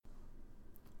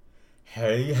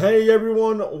Hey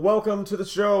everyone, welcome to the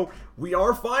show. We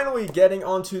are finally getting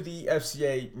onto the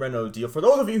FCA Renault deal. For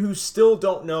those of you who still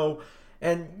don't know,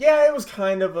 and yeah, it was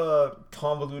kind of a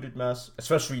convoluted mess,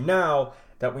 especially now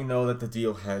that we know that the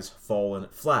deal has fallen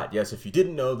flat. Yes, if you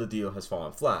didn't know, the deal has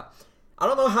fallen flat. I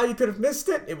don't know how you could have missed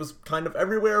it. It was kind of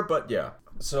everywhere, but yeah.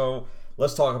 So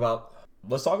let's talk about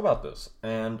this.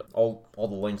 And all the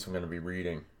links I'm going to be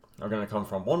reading are going to come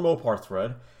from one Mopar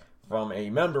thread from a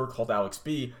member called Alex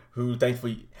B, who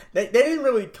thankfully, they didn't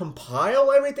really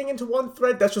compile everything into one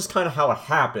thread. That's just kind of how it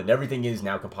happened. Everything is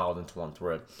now compiled into one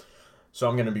thread. So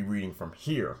I'm going to be reading from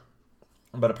here.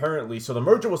 But apparently, so the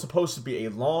merger was supposed to be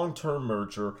a long-term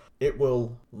merger. It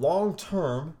will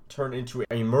long-term turn into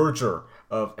a merger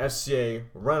of FCA,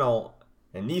 Renault,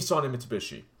 and Nissan and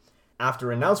Mitsubishi.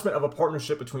 After announcement of a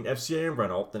partnership between FCA and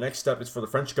Renault, the next step is for the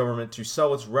French government to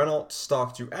sell its Renault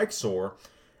stock to Exor.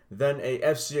 Then a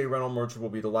FCA Renault merger will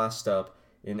be the last step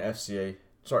in FCA.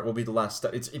 Sorry, will be the last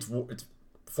step. It's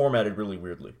formatted really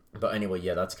weirdly. But anyway,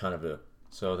 yeah, that's kind of it.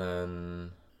 So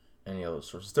then, any other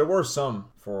sources? There were some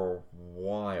for a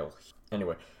while.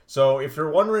 Anyway, so if you're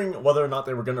wondering whether or not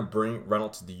they were going to bring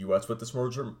Renault to the US with this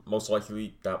merger, most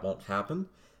likely that won't happen.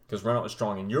 Because Renault is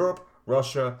strong in Europe,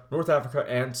 Russia, North Africa,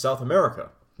 and South America.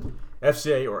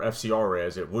 FCA, or FCRA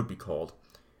as it would be called,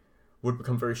 would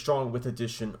become very strong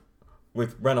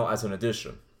with Renault as an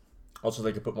addition. Also,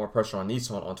 they could put more pressure on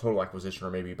Nissan on total acquisition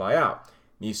or maybe buyout.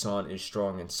 Nissan is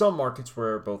strong in some markets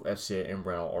where both FCA and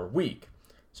Renault are weak.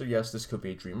 So yes, this could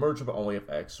be a dream merger, but only if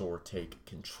Exor take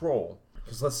control.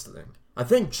 Because let's think. I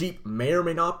think Jeep may or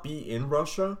may not be in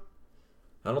Russia.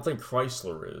 I don't think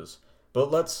Chrysler is.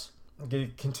 But let's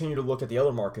continue to look at the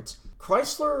other markets.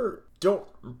 Chrysler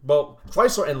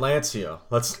and Lancia,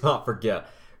 let's not forget.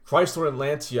 Chrysler and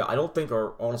Lancia, I don't think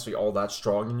are honestly all that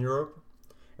strong in Europe.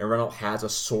 And Renault has a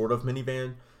sort of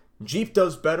minivan. Jeep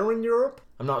does better in Europe.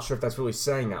 I'm not sure if that's really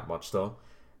saying that much, though.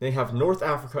 They have North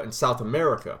Africa and South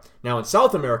America. Now, in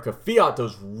South America, Fiat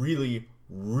does really,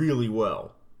 really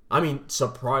well. I mean,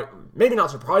 maybe not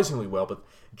surprisingly well, but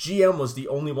GM was the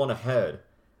only one ahead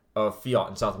of Fiat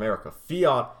in South America.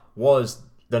 Fiat was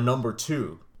the number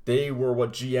 2. They were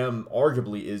what GM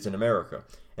arguably is in America.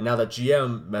 And now that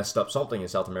GM messed up something in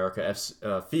South America,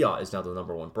 Fiat is now the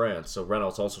number 1 brand. So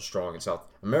Renault's also strong in South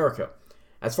America.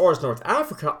 As far as North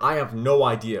Africa, I have no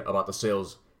idea about the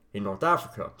sales in North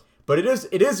Africa. But it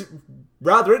is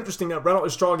rather interesting that Renault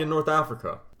is strong in North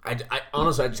Africa. I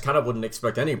honestly, I just kind of wouldn't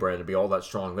expect any brand to be all that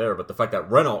strong there. But the fact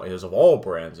that Renault is of all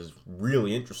brands is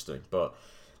really interesting. But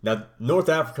now, North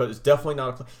Africa is definitely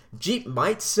not a... Jeep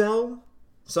might sell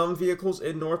some vehicles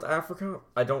in North Africa.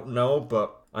 I don't know,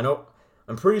 but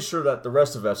I'm pretty sure that the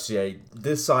rest of FCA,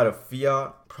 this side of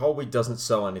Fiat, probably doesn't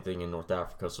sell anything in North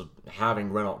Africa, so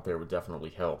having Renault there would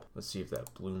definitely help. Let's see if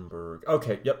that Bloomberg...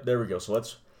 Okay, yep, there we go. So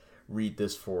let's read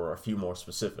this for a few more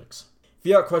specifics.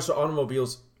 Fiat Chrysler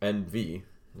Automobiles NV,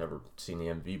 never seen the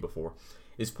NV before,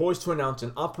 is poised to announce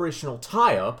an operational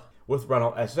tie-up with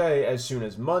Renault SA as soon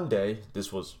as Monday.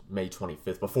 This was May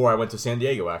 25th, before I went to San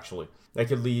Diego, actually. That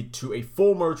could lead to a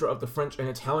full merger of the French and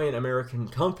Italian-American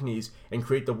companies and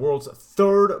create the world's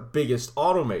 3rd biggest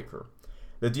automaker.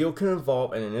 The deal could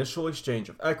involve an initial exchange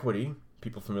of equity,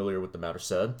 people familiar with the matter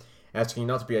said, asking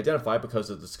not to be identified because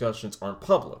the discussions aren't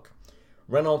public.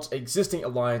 Renault's existing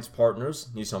alliance partners,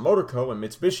 Nissan Motor Co. and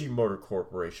Mitsubishi Motor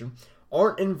Corporation,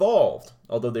 aren't involved,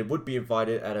 although they would be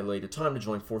invited at a later time to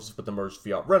join forces with the merged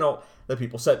Fiat Renault, the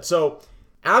people said. So,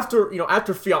 after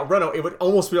Fiat Renault, it would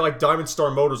almost be like Diamond Star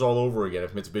Motors all over again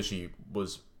if Mitsubishi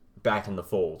was back in the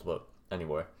fold. But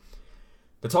anyway,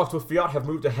 the talks with Fiat have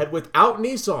moved ahead without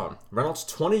Nissan, Renault's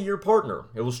 20-year partner,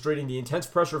 illustrating the intense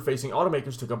pressure facing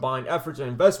automakers to combine efforts and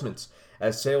investments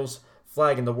as sales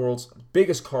flag in the world's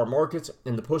biggest car markets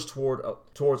and the push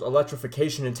towards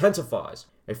electrification intensifies.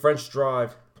 A French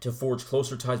drive to forge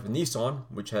closer ties with Nissan,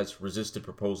 which has resisted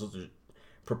proposals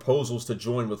to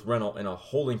join with Renault in a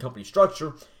holding company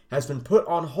structure, has been put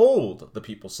on hold, the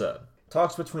people said.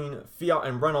 Talks between Fiat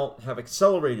and Renault have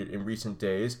accelerated in recent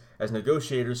days as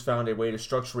negotiators found a way to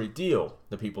structure a deal,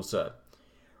 the people said.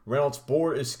 Renault's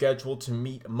board is scheduled to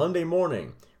meet Monday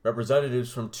morning.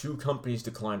 Representatives from 2 companies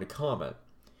declined to comment.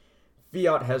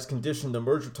 Fiat has conditioned the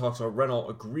merger talks on Renault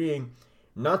agreeing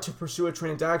not to pursue a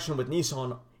transaction with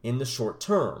Nissan in the short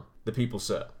term, the people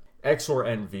said. Exor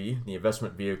NV, the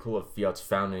investment vehicle of Fiat's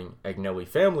founding Agnelli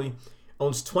family,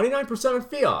 owns 29% of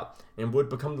Fiat and would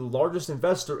become the largest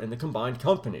investor in the combined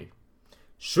company.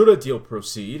 Should a deal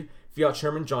proceed, Fiat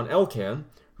chairman John Elkann,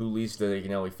 who leads the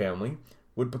Agnelli family,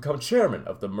 would become chairman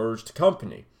of the merged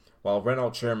company, while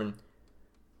Renault chairman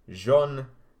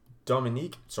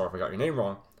Jean-Dominique, sorry if I got your name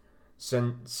wrong,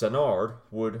 Senard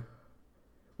would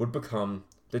would become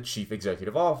the chief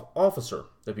executive officer,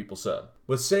 the people said.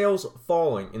 With sales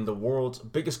falling in the world's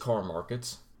biggest car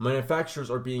markets, manufacturers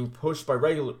are being pushed by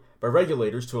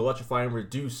regulators to electrify and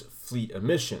reduce fleet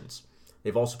emissions.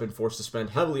 They've also been forced to spend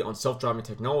heavily on self-driving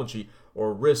technology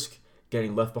or risk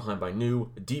getting left behind by new,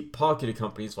 deep-pocketed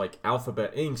companies like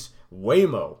Alphabet Inc.'s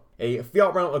Waymo. A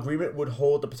Fiat Renault agreement would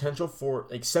hold the potential for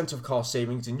extensive cost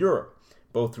savings in Europe,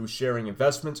 both through sharing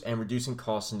investments and reducing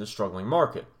costs in the struggling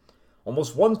market.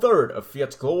 Almost one-third of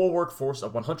Fiat's global workforce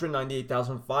of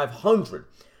 198,500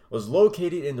 was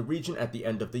located in the region at the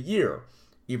end of the year,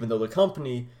 even though the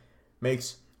company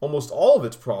makes almost all of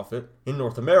its profit in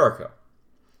North America.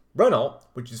 Renault,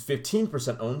 which is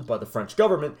 15% owned by the French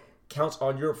government, counts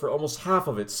on Europe for almost half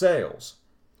of its sales.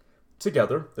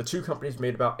 Together, the two companies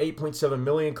made about 8.7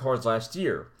 million cars last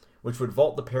year, which would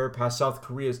vault the pair past South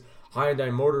Korea's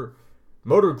Hyundai Motor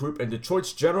Group and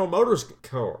Detroit's General Motors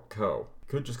Co.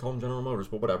 Could just call them General Motors,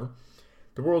 but whatever.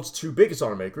 The world's two biggest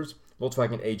automakers,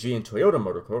 Volkswagen AG and Toyota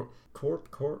Motor Corp,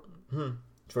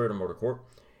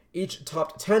 each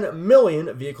topped 10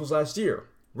 million vehicles last year.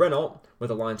 Renault,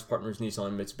 with alliance partners Nissan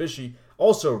and Mitsubishi,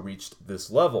 also reached this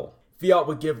level. Fiat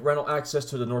would give Renault access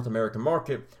to the North American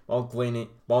market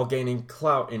while gaining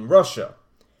clout in Russia,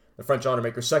 the French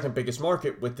automaker's second biggest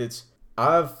market, with its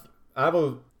Avvaz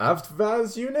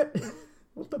unit.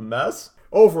 What the mess?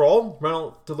 Overall,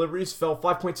 Renault deliveries fell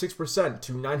 5.6%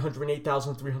 to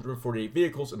 908,348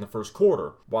 vehicles in the first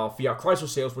quarter, while Fiat Chrysler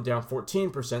sales were down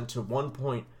 14% to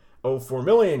 1.04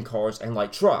 million cars and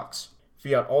light trucks.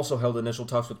 Fiat also held initial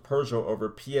talks with Peugeot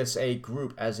over PSA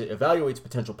Group as it evaluates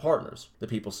potential partners, the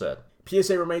people said.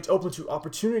 PSA remains open to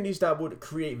opportunities that would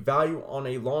create value on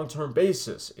a long-term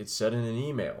basis, it said in an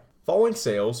email. Following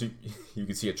sales, you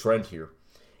can see a trend here.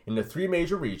 In the three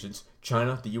major regions,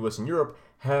 China, the US, and Europe,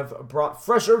 have brought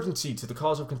fresh urgency to the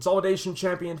cause of consolidation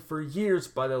championed for years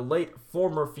by the late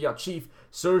former Fiat chief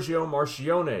Sergio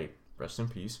Marchionne, rest in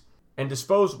peace, and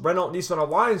disposed Renault-Nissan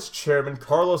Alliance chairman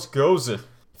Carlos Ghosn.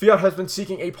 Fiat has been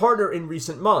seeking a partner in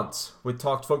recent months, with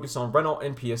talks focused on Renault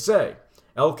and PSA.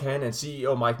 Elkann and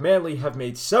CEO Mike Manley have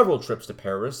made several trips to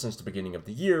Paris since the beginning of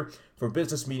the year for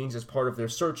business meetings as part of their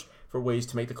search for ways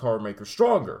to make the car maker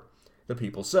stronger, the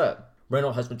people said.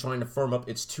 Renault has been trying to firm up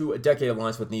its two-decade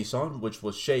alliance with Nissan, which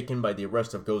was shaken by the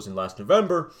arrest of Ghosn last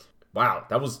November. Wow,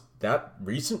 that was that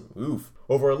recent? Oof.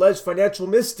 Over alleged financial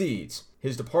misdeeds.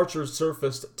 His departure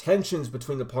surfaced tensions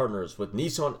between the partners, with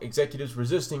Nissan executives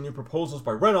resisting new proposals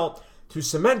by Renault to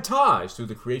cement ties through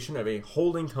the creation of a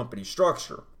holding company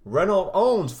structure. Renault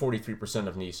owns 43%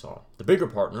 of Nissan, the bigger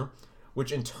partner,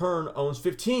 which in turn owns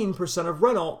 15% of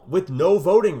Renault with no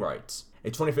voting rights. A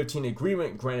 2015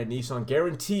 agreement granted Nissan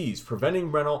guarantees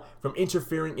preventing Renault from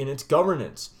interfering in its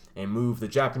governance, a move the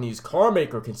Japanese car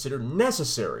maker considered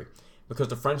necessary because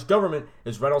the French government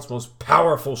is Renault's most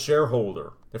powerful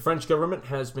shareholder. The French government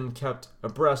has been kept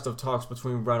abreast of talks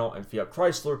between Renault and Fiat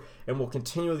Chrysler and will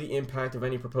continue the impact of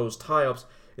any proposed tie-ups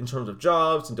in terms of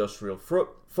jobs, industrial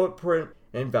footprint,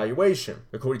 and valuation,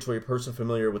 according to a person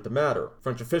familiar with the matter.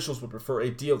 French officials would prefer a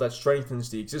deal that strengthens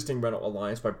the existing Renault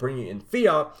alliance by bringing in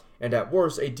Fiat, and at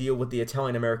worst, a deal with the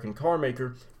Italian-American car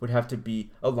maker would have to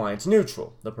be alliance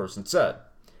neutral, the person said.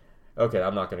 Okay,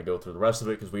 I'm not going to go through the rest of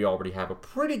it because we already have a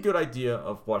pretty good idea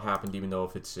of what happened, even though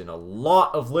if it's in a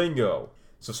lot of lingo.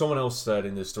 So someone else said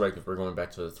in this thread, if we're going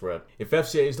back to the thread, if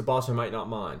FCA is the boss, I might not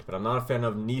mind, but I'm not a fan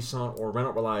of Nissan or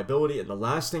Renault reliability, and the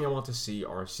last thing I want to see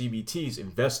are CVTs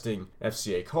investing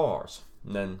FCA cars.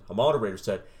 And then a moderator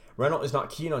said, Renault is not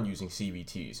keen on using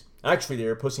CVTs. Actually, they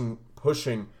are pushing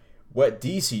wet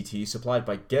DCTs supplied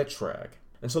by Getrag.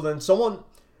 And so then someone,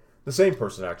 the same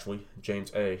person actually,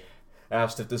 James A.,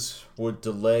 asked if this would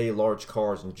delay large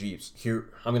cars and Jeeps. Here,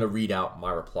 I'm going to read out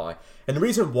my reply. And the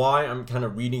reason why I'm kind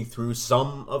of reading through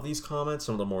some of these comments,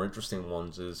 some of the more interesting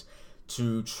ones, is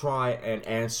to try and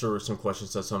answer some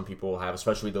questions that some people have,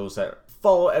 especially those that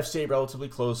follow FCA relatively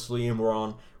closely and were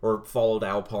on, or followed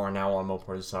Alpar and now on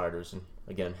Mopar Insiders, and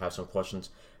again, have some questions.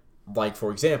 Like,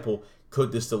 for example,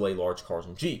 could this delay large cars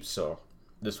and Jeeps? So,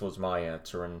 this was my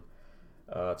answer, and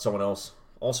someone else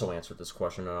also answered this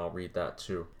question, and I'll read that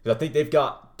too. Because I think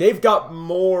they've got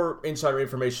more insider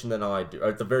information than I do.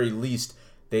 At the very least,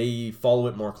 they follow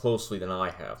it more closely than I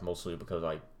have, mostly because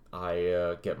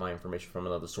I get my information from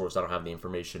another source. I don't have the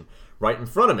information right in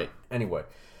front of me. Anyway,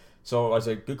 so I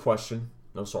said, good question,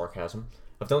 no sarcasm.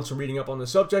 I've done some reading up on the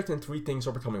subject, and three things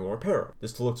are becoming more apparent.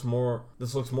 This looks more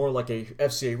like a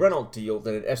FCA Renault deal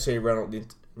than an FCA Renault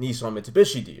Nissan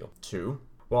Mitsubishi deal. 2.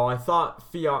 While I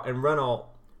thought Fiat and Renault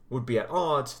would be at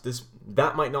odds,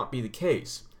 that might not be the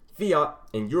case. Fiat,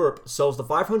 in Europe, sells the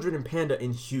 500 and Panda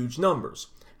in huge numbers.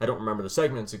 I don't remember the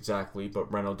segments exactly,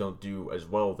 but Renault don't do as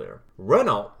well there.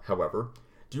 Renault, however,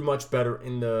 do much better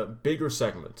in the bigger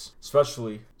segments,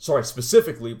 specifically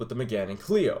with the Megane and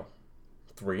Clio.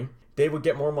 3. They would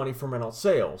get more money from Renault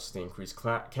sales. The increased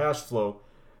cash flow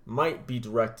might be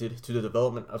directed to the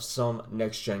development of some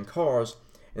next-gen cars,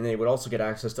 and they would also get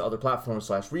access to other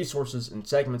platforms/resources in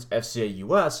segments FCA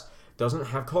US doesn't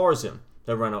have cars in.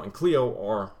 The Renault and Clio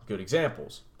are good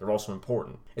examples. They're also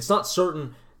important. It's not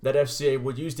certain that FCA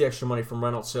would use the extra money from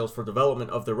Renault sales for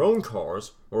development of their own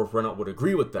cars, or if Renault would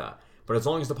agree with that. But as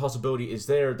long as the possibility is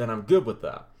there, then I'm good with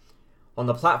that. On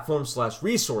the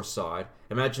platform/resource side,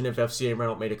 imagine if FCA and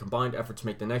Renault made a combined effort to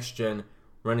make the next-gen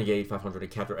Renegade 500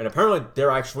 and Captur. And apparently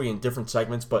they're actually in different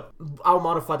segments, but I'll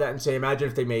modify that and say imagine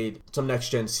if they made some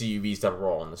next-gen CUVs that were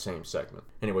all in the same segment.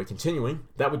 Anyway, continuing,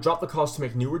 that would drop the cost to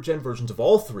make newer-gen versions of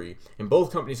all three, and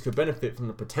both companies could benefit from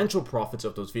the potential profits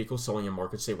of those vehicles selling in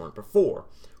markets they weren't before.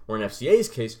 Or in FCA's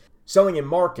case, selling in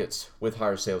markets with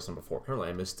higher sales than before. Apparently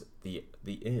I missed the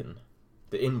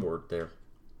in word there.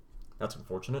 That's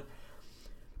unfortunate.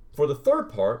 For the third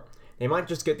part, they might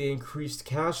just get the increased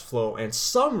cash flow and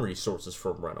some resources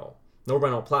from Renault. No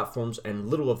Renault platforms and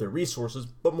little of their resources,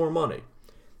 but more money.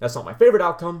 That's not my favorite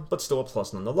outcome, but still a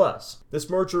plus nonetheless. This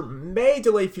merger may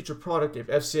delay future product if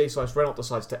FCA/Renault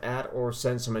decides to add or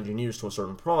send some engineers to a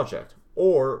certain project.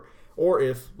 Or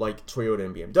if, like Toyota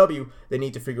and BMW, they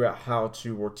need to figure out how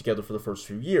to work together for the first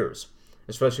few years.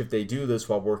 Especially if they do this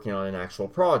while working on an actual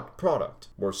product.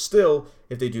 Or still,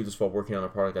 if they do this while working on a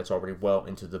product that's already well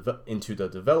into the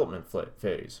development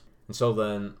phase. And so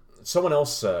then, someone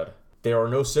else said, there are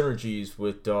no synergies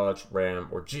with Dodge, Ram,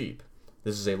 or Jeep.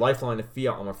 This is a lifeline to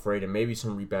Fiat, I'm afraid, and maybe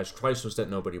some rebadged Chryslers that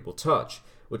nobody will touch,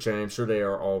 which I am sure they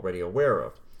are already aware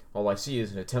of. All I see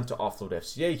is an attempt to offload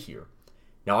FCA here.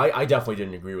 Now, I definitely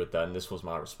didn't agree with that, and this was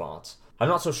my response. I'm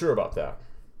not so sure about that.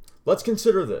 Let's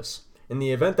consider this. In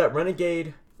the event that the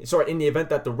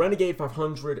Renegade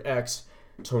 500X,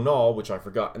 Tonal, which I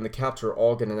forgot, and the Captur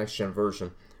all get a next-gen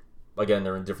version. Again,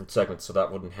 they're in different segments, so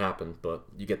that wouldn't happen, but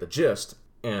you get the gist,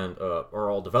 and are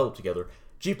all developed together.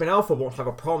 Jeep and Alfa won't have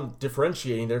a problem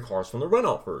differentiating their cars from the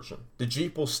Renault version. The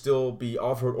Jeep will still be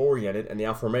off-road oriented, and the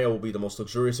Alfa Romeo will be the most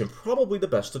luxurious and probably the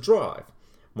best to drive.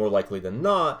 More likely than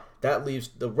not, that leaves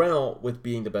the Renault with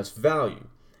being the best value,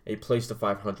 a place the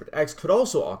 500X could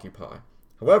also occupy.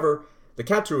 However, the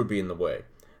Captur would be in the way.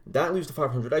 That leaves the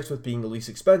 500X with being the least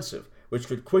expensive, which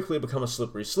could quickly become a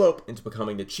slippery slope into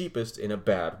becoming the cheapest in a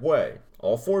bad way.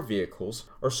 All four vehicles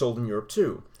are sold in Europe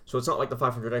too, so it's not like the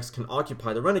 500X can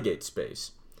occupy the Renegade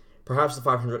space. Perhaps the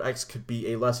 500X could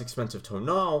be a less expensive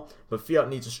Tonal, but Fiat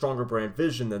needs a stronger brand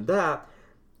vision than that.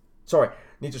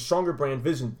 Needs a stronger brand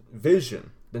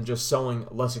vision than just selling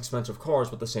less expensive cars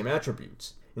with the same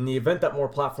attributes. In the event that more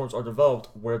platforms are developed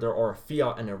where there are a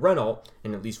Fiat and a Renault,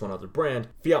 and at least one other brand,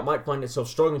 Fiat might find itself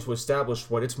struggling to establish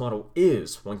what its model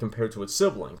is when compared to its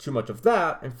sibling. Too much of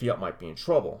that, and Fiat might be in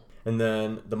trouble. And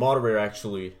then the moderator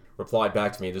actually replied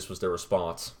back to me, this was their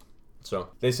response. So,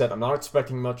 they said, I'm not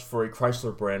expecting much for a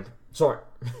Chrysler brand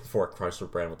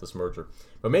with this merger.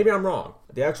 But maybe I'm wrong.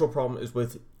 The actual problem is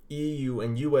with EU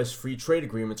and US free trade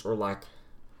agreements or lack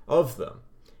of them.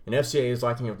 And FCA is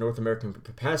lacking of North American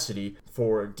capacity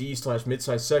for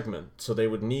D/mid-size segment, so they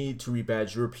would need to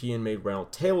rebadge European-made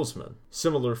Renault Talesman,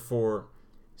 similar for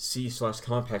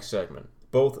C/compact segment.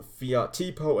 Both Fiat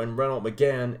Tipo and Renault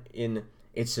Megane in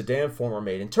its sedan form are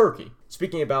made in Turkey.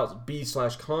 Speaking about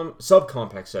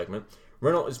B/subcompact segment,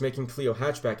 Renault is making Clio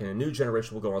hatchback and a new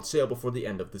generation will go on sale before the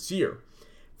end of this year.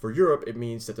 For Europe, it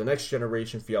means that the next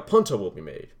generation Fiat Punto will be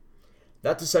made.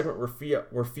 That's a segment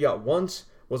where Fiat once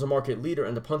was a market leader,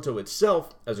 and the Punto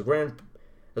itself, as a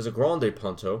Grande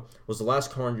Punto, was the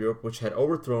last car in Europe which had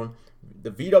overthrown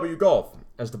the VW Golf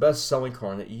as the best-selling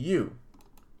car in the EU.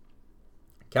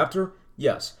 Captur?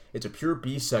 Yes, it's a pure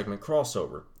B-segment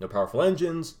crossover. No powerful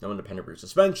engines, no independent rear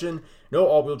suspension, no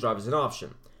all-wheel drive as an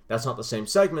option. That's not the same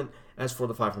segment as for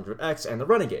the 500X and the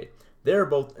Renegade. They are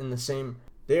both in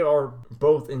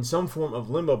some form of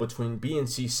limbo between B and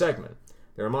C segment.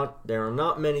 There are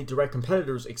not many direct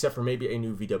competitors except for maybe a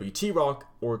new VW T-Roc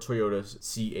or Toyota's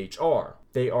CHR.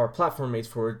 They are platform mates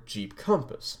for a Jeep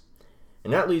Compass.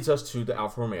 And that leads us to the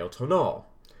Alfa Romeo Tonal.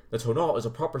 The Tonal is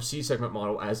a proper C-segment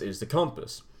model, as is the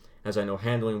Compass. As I know,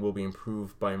 handling will be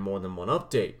improved by more than one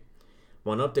update.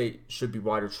 One update should be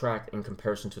wider track in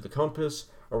comparison to the Compass,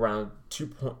 around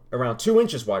 2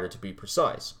 inches wider to be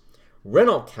precise.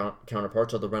 Renault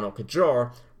counterparts are the Renault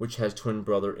Kadjar, which has twin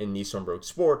brother in Nissan Rogue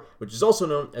Sport, which is also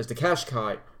known as the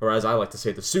Qashqai, or as I like to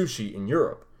say, the Sushi in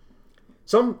Europe.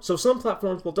 Some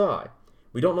platforms will die.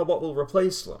 We don't know what will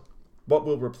replace them.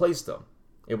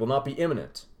 It will not be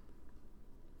imminent.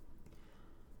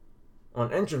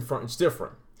 On engine front, it's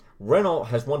different. Renault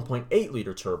has 1.8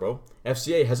 liter turbo,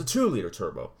 FCA has a 2 liter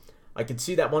turbo. I could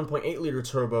see that 1.8 liter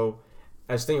turbo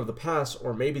as thing of the past,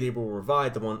 or maybe they will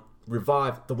revive the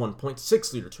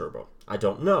 1.6 liter turbo. I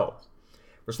don't know.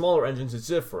 For smaller engines, it's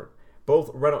different. Both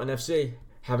Renault and FCA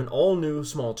have an all-new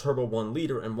small turbo 1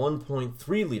 liter and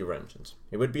 1.3 liter engines.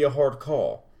 It would be a hard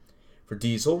call. For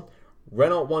diesel,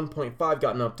 Renault 1.5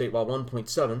 got an update, while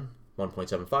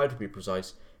 1.75 to be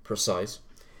precise,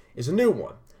 is a new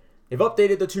one. They've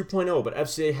updated the 2.0, but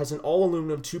FCA has an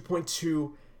all-aluminum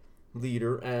 2.2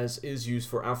 liter, as is used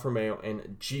for Alfa Romeo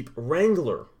and Jeep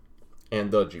Wrangler.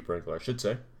 And the Jeep Wrangler, I should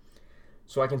say.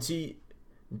 So I can see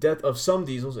death of some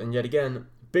diesels, and yet again,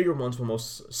 bigger ones will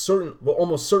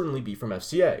almost certainly be from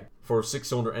FCA. For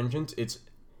 6-cylinder engines,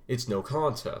 it's no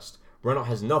contest. Renault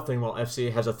has nothing, while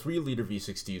FCA has a 3-liter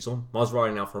V6 diesel.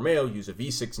 Maserati and Alfa Romeo use a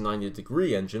V6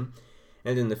 90-degree engine,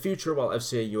 and in the future, while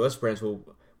FCA US brands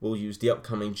will use the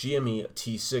upcoming GME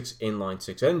T6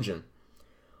 inline-6 engine.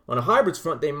 On a hybrids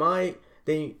front, they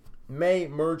may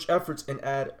merge efforts and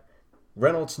add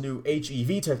Renault's new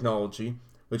HEV technology,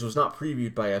 which was not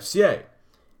previewed by FCA.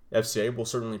 FCA will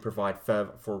certainly provide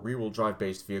FEV for rear-wheel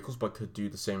drive-based vehicles, but could do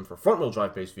the same for front-wheel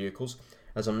drive-based vehicles,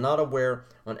 as I'm not aware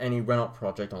on any Renault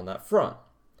project on that front.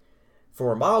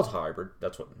 For a mild hybrid,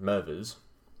 that's what MEV is,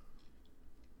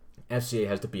 FCA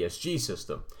has the BSG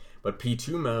system, but P2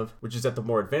 MEV, which is at the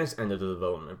more advanced end of the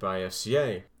development by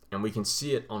FCA, and we can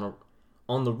see it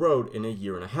on the road in a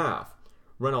year and a half.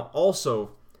 Renault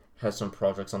also has some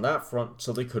projects on that front,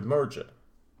 so they could merge it.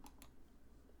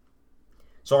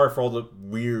 Sorry for all the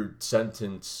weird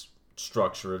sentence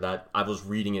structure that I was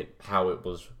reading it how it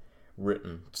was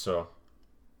written. So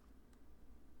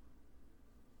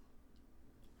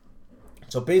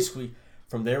basically,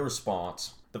 from their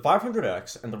response, the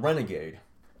 500X and the Renegade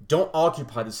don't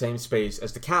occupy the same space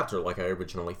as the Captur like I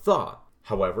originally thought.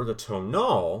 However, the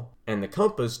Tonal and the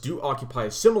Compass do occupy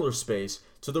a similar space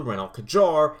to the Renault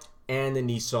Kadjar and the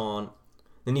Nissan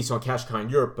Qashqai in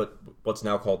Europe, but what's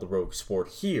now called the Rogue Sport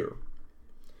here.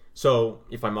 So,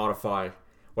 if I modify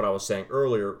what I was saying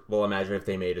earlier, well, imagine if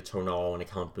they made a Tonal and a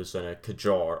Compass and a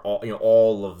Kadjar,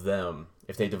 all of them,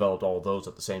 if they developed all of those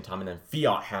at the same time, and then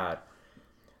Fiat had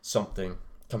something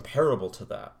comparable to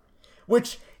that.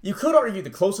 Which, you could argue the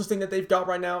closest thing that they've got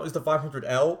right now is the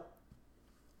 500L,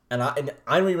 and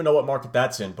I don't even know what market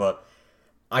that's in, but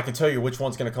I can tell you which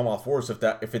one's going to come off worse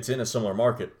if it's in a similar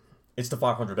market. It's the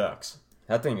 500X.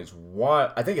 That thing is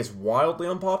wild. I think it's wildly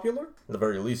unpopular. At the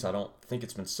very least, I don't think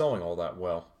it's been selling all that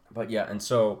well. But yeah, and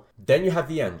so then you have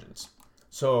the engines.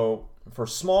 So for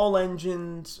small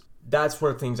engines, that's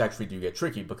where things actually do get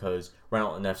tricky, because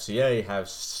Renault and FCA have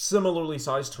similarly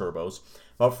sized turbos.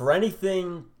 But for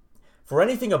anything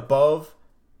above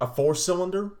a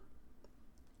 4-cylinder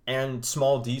and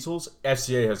small diesels,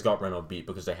 FCA has got Renault beat,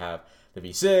 because they have the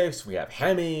V6, we have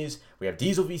Hemis, we have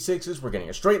diesel V6s, we're getting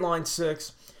a straight line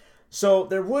 6. So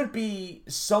there would be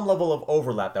some level of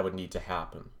overlap that would need to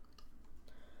happen.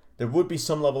 I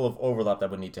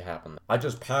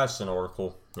just passed an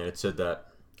article, and it said that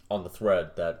on the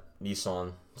thread that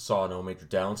Nissan saw no major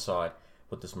downside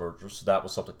with this merger. So that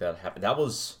was something that happened. It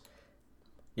was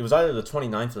either the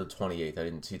 29th or the 28th. I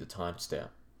didn't see the timestamp.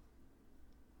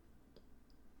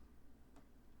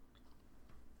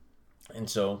 And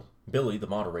so Billy, the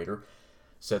moderator,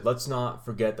 said, let's not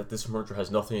forget that this merger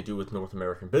has nothing to do with North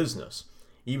American business.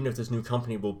 Even if this new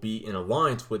company will be in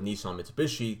alliance with Nissan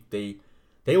Mitsubishi,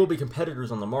 they will be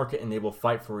competitors on the market, and they will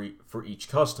fight for each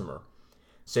customer.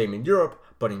 Same in Europe,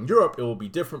 but in Europe it will be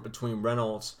different between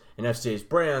Renault's and FCA's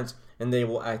brands, and they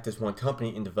will act as one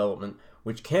company in development,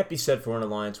 which can't be said for an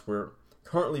alliance where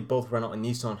currently both Renault and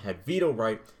Nissan had veto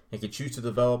right and could choose to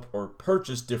develop or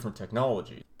purchase different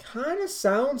technology. Kind of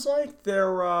sounds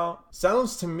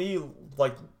to me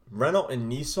like Renault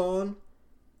and Nissan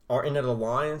are in an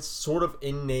alliance sort of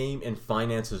in name and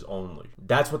finances only.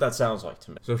 That's what that sounds like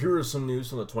to me. So here is some news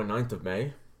from the 29th of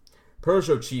May.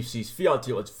 Peugeot chief sees Fiat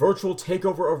deal its virtual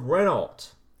takeover of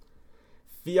Renault.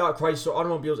 Fiat Chrysler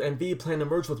Automobiles NV plan to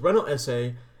merge with Renault SA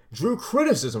drew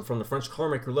criticism from the French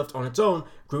carmaker left on its own,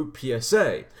 Group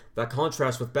PSA, that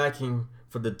contrasts with backing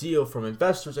for the deal from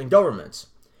investors and governments.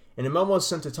 In a memo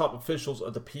sent to top officials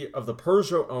of the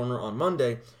Peugeot owner on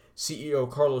Monday, CEO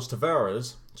Carlos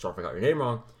Tavares, sorry if I got your name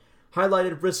wrong,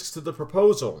 highlighted risks to the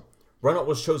proposal. Renault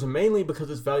was chosen mainly because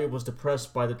its value was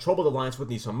depressed by the troubled alliance with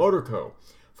Nissan Motor Co.,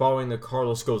 following the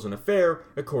Carlos Ghosn affair,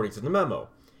 according to the memo.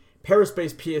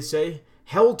 Paris-based PSA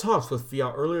held talks with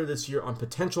Fiat earlier this year on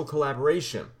potential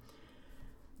collaboration.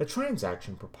 The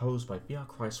transaction proposed by Fiat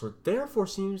Chrysler therefore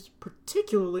seems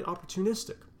particularly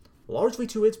opportunistic, largely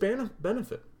to its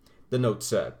benefit, the note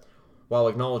said. while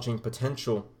acknowledging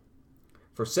potential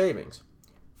for savings.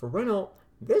 For Renault,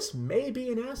 this may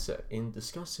be an asset in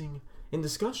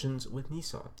discussions with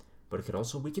Nissan, but it could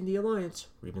also weaken the alliance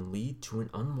or even lead to an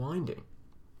unwinding.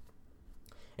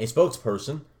 A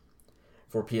spokesperson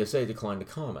for PSA declined to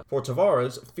comment. For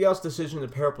Tavares, Fiat's decision to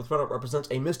pair up with Renault represents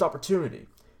a missed opportunity.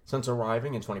 Since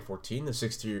arriving in 2014, the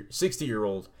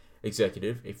 60-year-old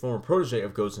executive, a former protege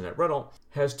of Gozan at Renault,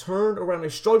 has turned around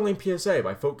a struggling PSA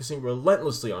by focusing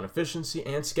relentlessly on efficiency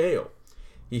and scale.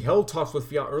 He held talks with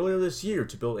Fiat earlier this year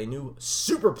to build a new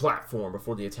super platform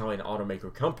before the Italian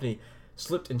automaker company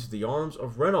slipped into the arms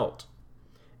of Renault.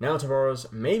 Now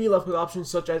Tavares may be left with options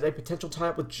such as a potential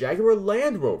tie-up with Jaguar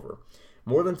Land Rover.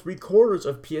 More than 3/4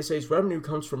 of PSA's revenue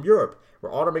comes from Europe,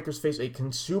 where automakers face a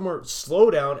consumer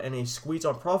slowdown and a squeeze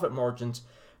on profit margins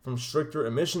from stricter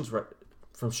emission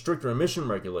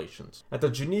regulations. At the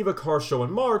Geneva Car Show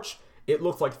in March, it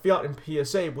looked like Fiat and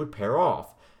PSA would pair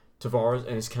off. Tavares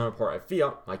and his counterpart at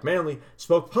Fiat, Mike Manley,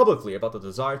 spoke publicly about the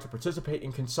desire to participate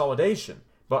in consolidation,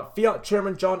 but Fiat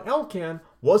chairman John Elkann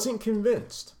wasn't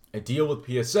convinced. A deal with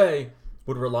PSA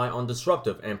would rely on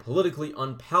disruptive and politically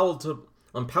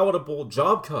unpalatable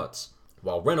job cuts,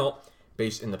 while Renault,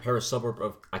 based in the Paris suburb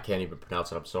of, I can't even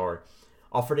pronounce it, I'm sorry,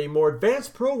 offered a more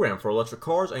advanced program for electric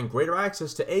cars and greater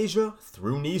access to Asia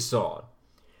through Nissan.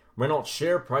 Renault's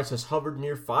share price has hovered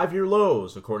near 5-year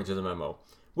lows, according to the memo,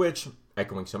 which,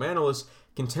 echoing some analysts,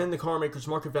 contend the carmaker's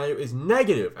market value is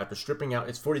negative after stripping out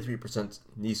its 43%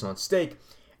 Nissan stake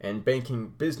and banking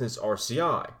business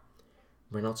RCI.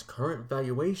 Renault's current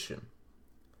valuation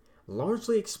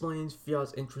largely explains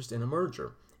Fiat's interest in a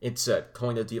merger, it said,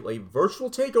 calling the deal a virtual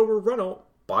takeover of Renault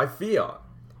by Fiat.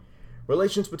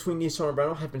 Relations between Nissan and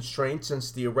Renault have been strained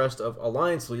since the arrest of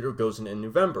alliance leader Gozan in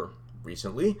November.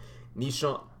 Recently,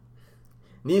 Nissan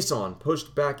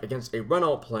pushed back against a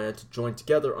Renault plan to join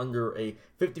together under a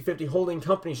 50-50 holding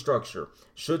company structure.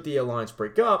 Should the alliance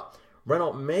break up,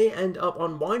 Renault may end up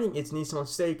unwinding its Nissan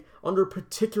stake under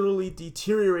particularly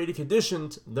deteriorated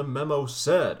conditions, the memo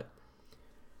said.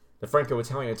 The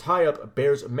Franco-Italian tie-up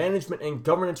bears management and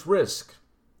governance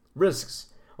risks,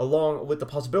 along with the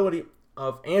possibility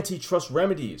of antitrust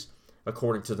remedies,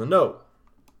 according to the note.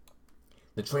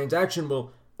 The transaction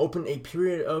will open a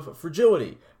period of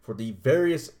fragility for the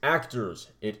various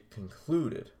actors, it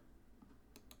concluded.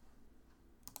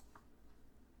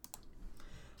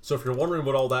 So if you're wondering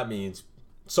what all that means,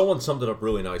 someone summed it up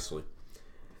really nicely.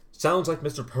 Sounds like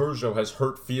Mr. Peugeot has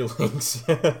hurt feelings.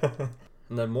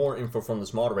 And then more info from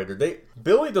this moderator.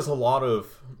 Billy has a lot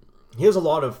of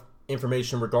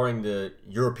information regarding the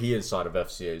European side of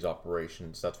FCA's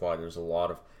operations. That's why there's a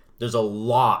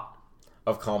lot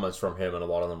of comments from him, and a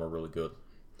lot of them are really good.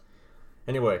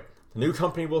 Anyway, the new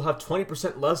company will have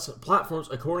 20% less platforms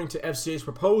according to FCA's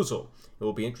proposal. It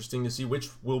will be interesting to see which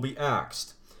will be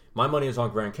axed. My money is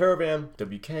on Grand Caravan,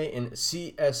 WK, and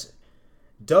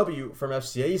CSW from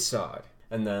FCA's side.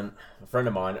 And then a friend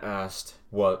of mine asked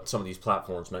what some of these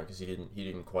platforms meant because he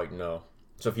didn't quite know.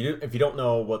 So if you don't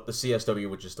know what the CSW,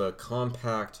 which is the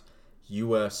compact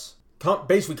US,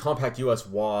 basically compact US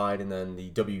wide, and then the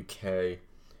WK,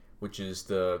 which is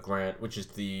the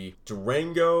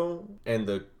Durango and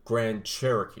the Grand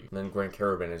Cherokee. And then Grand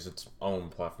Caravan is its own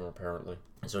platform apparently.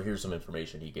 So here's some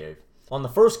information he gave. On the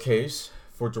first case,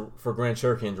 for Grand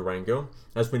Cherokee and Durango,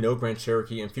 as we know, Grand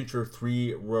Cherokee and future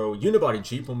 3-row unibody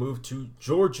Jeep will move to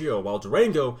Giorgio, while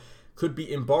Durango could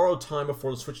be in borrowed time before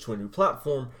the switch to a new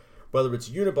platform, whether it's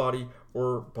unibody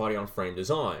or body-on-frame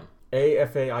design.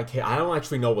 AFAIK, I don't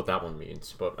actually know what that one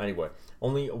means, but anyway,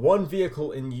 only one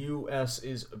vehicle in the US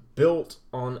is built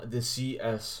on the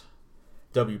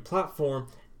CSW platform,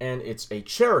 and it's a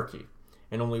Cherokee,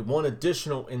 and only one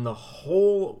additional in the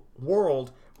whole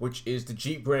world, which is the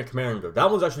Jeep Grand Commander. That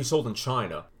one's actually sold in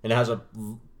China, and it has a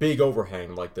big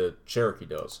overhang like the Cherokee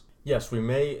does. Yes, we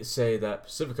may say that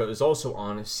Pacifica is also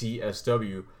on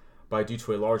CSW, but due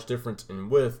to a large difference in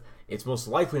width, it's most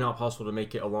likely not possible to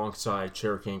make it alongside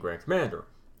Cherokee and Grand Commander.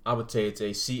 I would say it's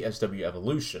a CSW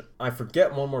evolution. I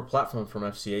forget one more platform from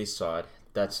FCA's side,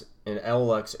 that's an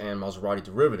LX and Maserati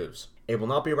derivatives. It will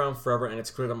not be around forever, and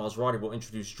it's clear that Maserati will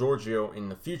introduce Giorgio in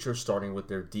the future, starting with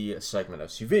their D-segment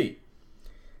SUV.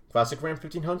 Classic Ram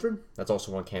 1500, that's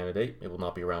also one candidate. It will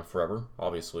not be around forever,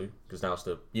 obviously, because now it's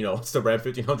the Ram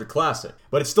 1500 Classic.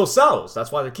 But it still sells,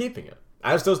 that's why they're keeping it.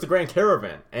 As does the Grand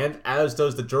Caravan, and as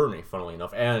does the Journey, funnily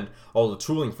enough, and all the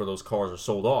tooling for those cars are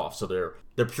sold off, so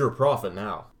they're pure profit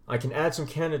now. I can add some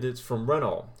candidates from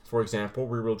Renault. For example,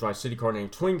 rear-wheel drive city car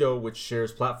named Twingo, which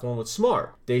shares platform with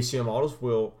Smart. Dacia models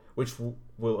which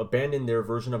will abandon their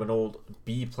version of an old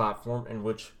B platform and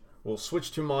which will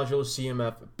switch to modular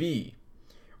CMF B.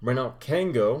 Renault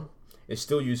Kangoo is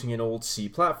still using an old C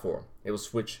platform. It will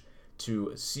switch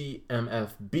to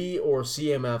CMF-B or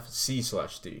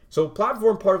CMF-C/D. So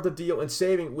platform part of the deal and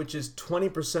saving, which is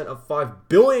 20% of 5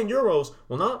 billion euros,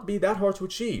 will not be that hard to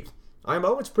achieve.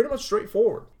 IMO, it's pretty much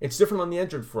straightforward. It's different on the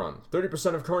engine front.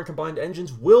 30% of current combined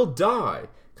engines will die,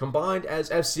 combined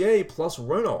as FCA plus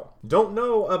Renault. Don't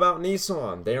know about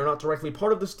Nissan. They are not directly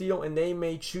part of this deal, and they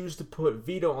may choose to put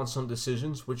veto on some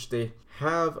decisions which they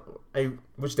have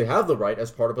the right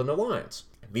as part of an alliance.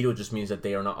 Veto just means that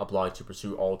they are not obliged to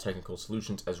pursue all technical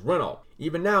solutions as Renault.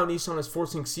 Even now, Nissan is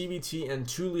forcing CVT and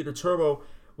 2-liter turbo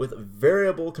with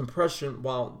variable compression,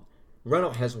 while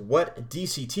Renault has wet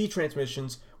DCT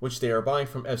transmissions, which they are buying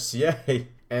from FCA,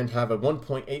 and have a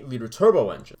 1.8-liter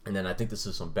turbo engine. And then I think this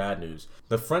is some bad news.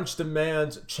 The French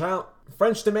demands challenge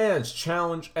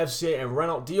FCA and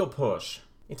Renault deal push.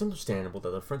 It's understandable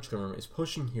that the French government is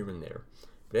pushing here and there,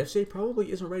 but FCA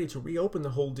probably isn't ready to reopen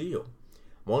the whole deal.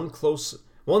 One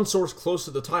source close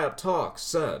to the tie-up talks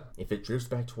said, if it drifts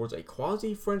back towards a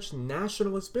quasi-French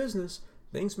nationalist business,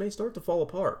 things may start to fall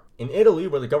apart. In Italy,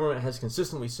 where the government has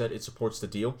consistently said it supports the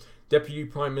deal, Deputy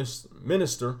Prime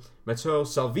Minister Matteo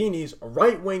Salvini's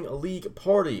right-wing League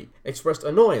Party expressed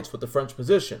annoyance with the French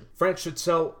position. France should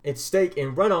sell its stake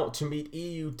in Renault to meet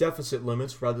EU deficit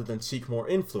limits rather than seek more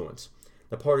influence.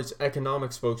 The party's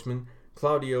economic spokesman,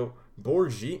 Claudio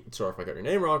Borghi, sorry if I got your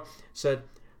name wrong, said,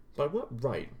 by what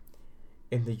right?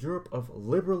 In the Europe of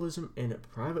liberalism and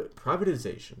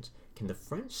privatizations, can the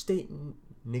French state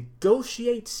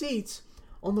negotiate seats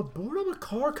on the board of a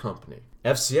car company?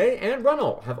 FCA and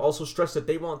Renault have also stressed that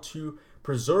they want to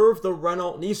preserve the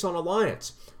Renault-Nissan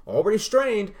alliance, already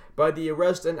strained by the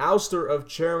arrest and ouster of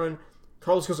Chairman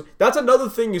Carlos Ghosn. That's another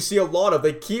thing you see a lot of.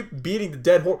 They keep beating the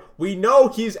dead horse. We know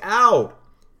he's out.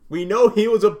 We know he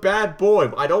was a bad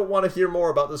boy. I don't want to hear more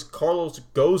about this Carlos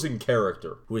Ghosn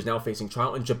character, who is now facing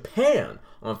trial in Japan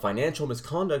on financial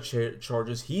misconduct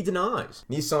charges he denies.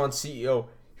 Nissan CEO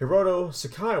Hiroto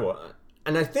Sakaiwa,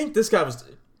 and I think this guy was,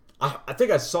 I think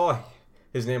I saw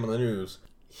his name on the news.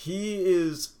 He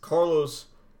is Ghosn's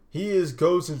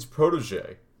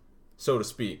protege, so to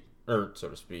speak.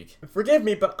 Forgive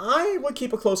me, but I would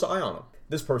keep a close eye on him.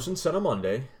 This person said on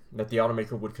Monday that the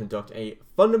automaker would conduct a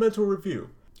fundamental review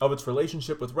of its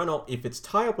relationship with Renault if its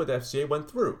tie-up with FCA went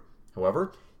through.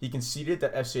 However, he conceded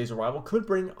that FCA's arrival could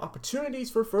bring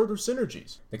opportunities for further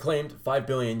synergies. They claimed 5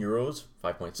 billion euros,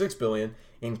 5.6 billion,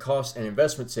 in cost and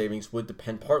investment savings would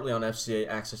depend partly on FCA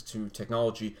access to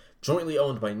technology jointly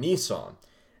owned by Nissan,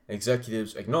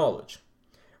 executives acknowledge.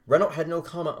 Renault had no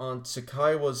comment on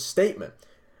Sakaiwa's statement,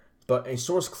 but a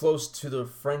source close to the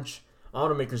French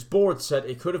automaker's board said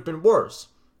it could have been worse.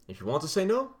 If you want to say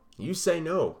no, you say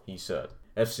no, he said.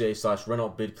 FCA/Renault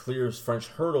bid clears French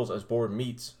hurdles as board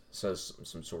meets, says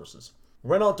some sources.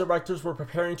 Renault directors were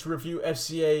preparing to review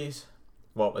FCA's,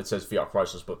 well, it says Fiat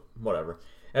Chrysler's, but whatever,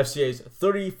 FCA's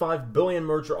 35 billion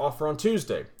merger offer on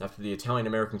Tuesday, after the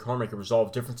Italian-American carmaker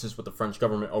resolved differences with the French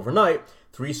government overnight,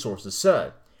 3 sources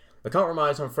said. The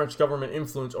compromise on French government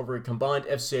influence over a combined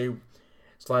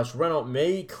FCA/Renault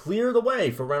may clear the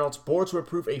way for Renault's board to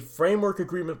approve a framework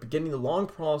agreement beginning the long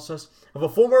process of a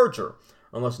full merger,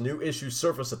 unless new issues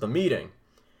surface at the meeting.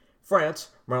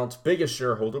 France, Renault's biggest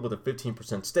shareholder with a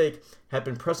 15% stake, had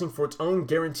been pressing for its own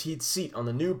guaranteed seat on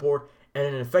the new board and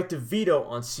an effective veto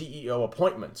on CEO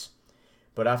appointments.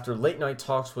 But after late-night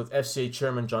talks with FCA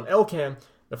Chairman John Elkann,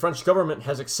 the French government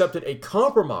has accepted a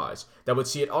compromise that would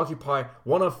see it occupy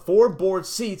one of 4 board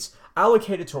seats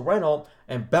allocated to Renault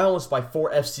and balanced by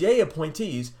 4 FCA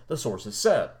appointees, the sources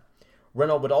said.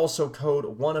 Renault would also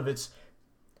would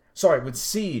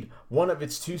cede one of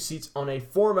its 2 seats on a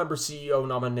 4-member CEO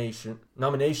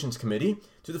nominations committee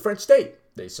to the French state,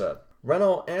 they said.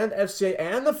 Renault and FCA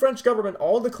and the French government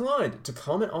all declined to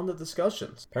comment on the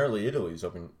discussions. Apparently Italy is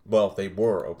open, well, they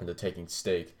were open to taking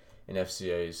stake in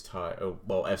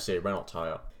FCA Renault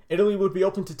tie-up. Italy would be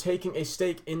open to taking a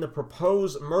stake in the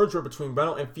proposed merger between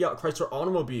Renault and Fiat Chrysler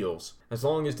Automobiles, as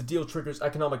long as the deal triggers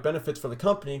economic benefits for the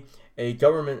company, a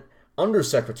government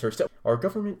undersecretary said. Our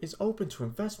government is open to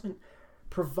investment,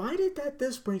 provided that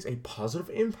this brings a positive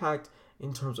impact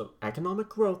in terms of economic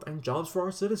growth and jobs for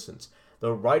our citizens.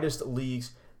 The rightist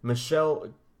league's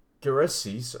Michel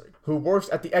Guerressi, who works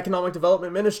at the Economic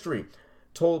Development Ministry,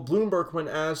 told Bloomberg when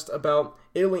asked about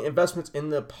Italy investments in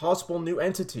the possible new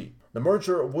entity. The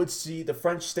merger would see the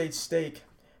French state stake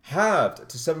halved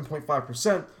to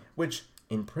 7.5%, which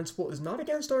in principle is not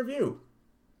against our view,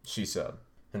 she said.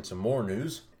 And some more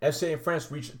news. FCA and France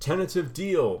reached a tentative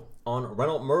deal on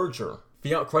Renault merger.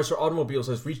 Fiat Chrysler Automobiles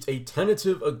has reached a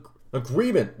tentative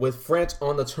agreement with France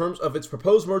on the terms of its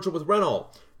proposed merger with Renault,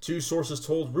 two sources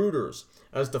told Reuters,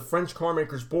 as the French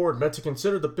carmakers board met to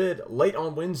consider the bid late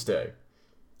on Wednesday.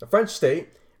 The French state,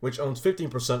 which owns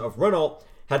 15% of Renault,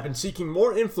 had been seeking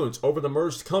more influence over the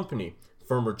merged company,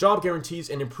 firmer job guarantees,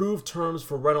 and improved terms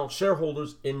for Renault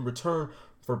shareholders in return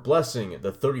for blessing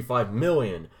the 35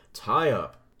 billion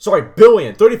tie-up.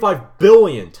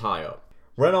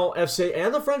 Renault, FCA,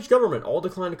 and the French government all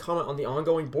declined to comment on the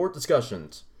ongoing board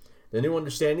discussions. The new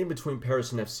understanding between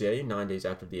Paris and FCA, 9 days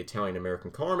after the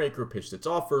Italian-American carmaker pitched its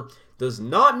offer, does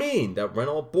not mean that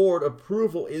Renault board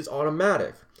approval is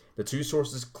automatic. The two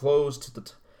sources close to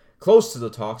the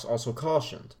talks also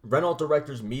cautioned. Renault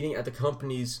directors meeting at the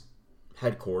company's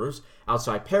headquarters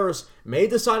outside Paris may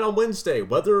decide on Wednesday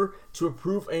whether to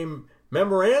approve a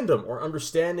memorandum or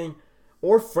understanding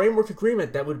or framework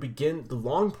agreement that would begin the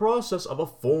long process of a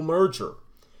full merger.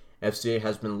 FCA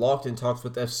has been locked in talks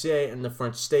with FCA and the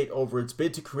French state over its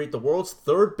bid to create the world's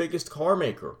third biggest car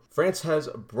maker. France has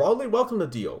broadly welcomed the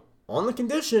deal, on the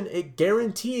condition it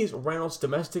guarantees Renault's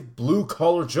domestic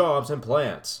blue-collar jobs and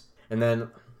plants. And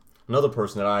then another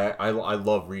person that I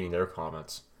love reading their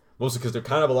comments, mostly because they're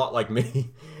kind of a lot like me,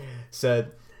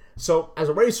 said, "So, as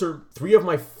a racer, 3 of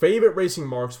my favorite racing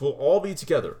marques will all be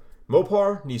together.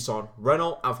 Mopar, Nissan,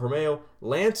 Renault, Alfa Romeo,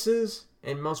 Lances,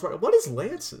 and Maserati." What is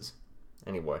Lances?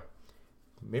 Anyway,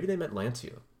 maybe they meant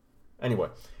Lancia. Anyway,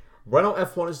 Renault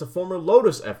F1 is the former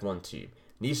Lotus F1 team.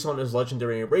 Nissan is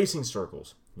legendary in racing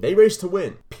circles. They race to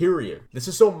win, period. This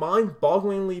is so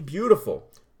mind-bogglingly beautiful.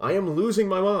 I am losing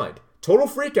my mind. Total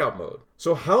freak-out mode.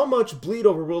 So how much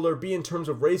bleed-over will there be in terms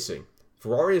of racing?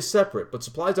 Ferrari is separate, but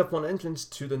supplies F1 engines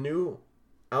to the new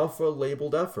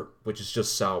Alfa-labeled effort, which is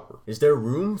just Sauber. Is there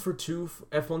room for 2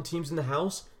 F1 teams in the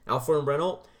house? Alfa and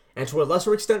Renault? And to a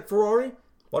lesser extent, Ferrari?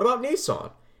 What about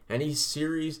Nissan? Any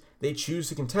series they choose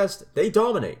to contest, they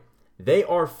dominate. They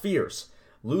are fierce.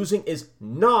 Losing is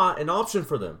not an option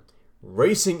for them.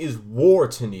 Racing is war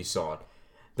to Nissan.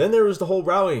 Then there is the whole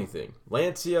rallying thing.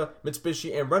 Lancia,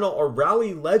 Mitsubishi, and Renault are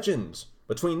rally legends.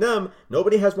 Between them,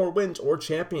 nobody has more wins or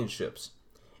championships.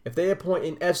 If they appoint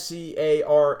an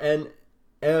FCARNM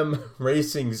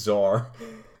racing czar,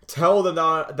 tell them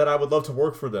that I would love to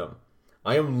work for them.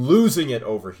 I am losing it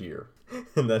over here.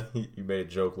 And then he made a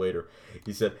joke later.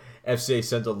 He said, FCA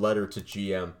sent a letter to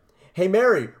GM. Hey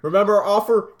Mary, remember our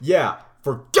offer? Yeah,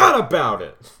 forget about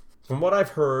it. From what I've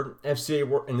heard,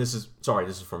 FCA and this is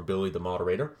from Billy, the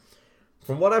moderator.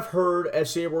 From what I've heard,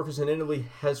 FCA workers in Italy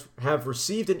have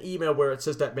received an email where it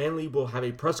says that Manley will have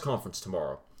a press conference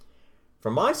tomorrow.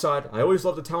 From my side, I always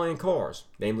loved Italian cars,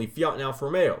 namely Fiat and Alfa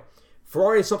Romeo.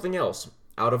 Ferrari is something else,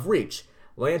 out of reach.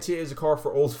 Lancia is a car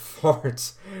for old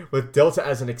farts, with Delta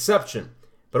as an exception,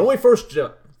 but only first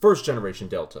generation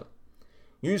Delta.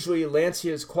 Usually,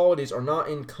 Lancia's qualities are not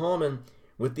in common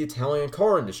with the Italian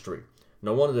car industry.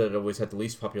 No wonder that it always had the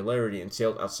least popularity in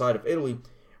sales outside of Italy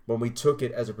when we took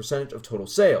it as a percentage of total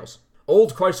sales.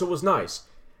 Old Chrysler was nice,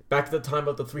 back at the time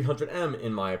of the 300M,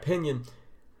 in my opinion.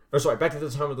 Back at the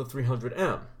time of the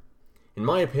 300M. In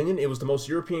my opinion, it was the most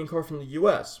European car from the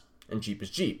US, and Jeep is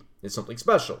Jeep. It's something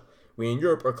special. We in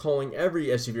Europe are calling every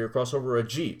SUV or crossover a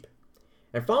Jeep.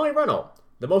 And finally, Renault,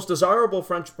 the most desirable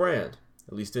French brand.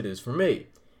 At least it is for me.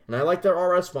 And I like their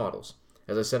RS models.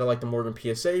 As I said, I like them more than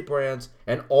PSA brands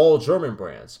and all German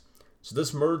brands. So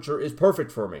this merger is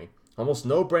perfect for me. Almost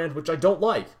no brand which I don't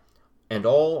like. And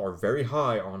all are very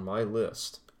high on my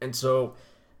list. And so,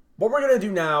 what we're going to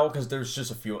do now, because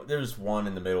there's one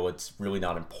in the middle, it's really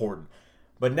not important.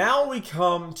 But now we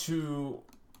come to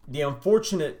the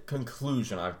unfortunate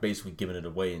conclusion. I've basically given it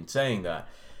away in saying that.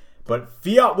 But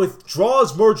Fiat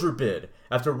withdraws merger bid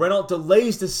after Renault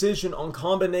delays decision on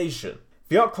combination.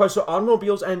 Fiat Chrysler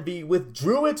Automobiles NV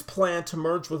withdrew its plan to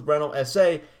merge with Renault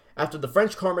SA after the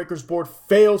French carmakers board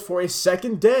failed for a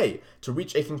second day to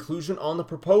reach a conclusion on the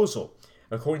proposal,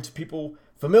 according to people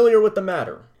familiar with the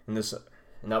matter. And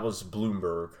that was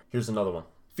Bloomberg. Here's another one.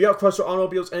 Fiat Chrysler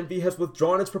Automobiles NV has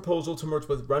withdrawn its proposal to merge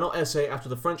with Renault SA after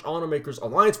the French automakers'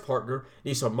 alliance partner,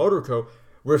 Nissan Motor Co.,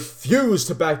 refused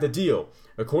to back the deal,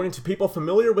 according to people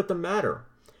familiar with the matter.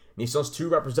 Nissan's 2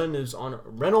 representatives on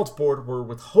Renault's board were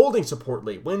withholding support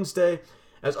late Wednesday,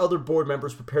 as other board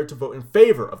members prepared to vote in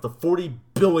favor of the $40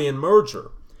 billion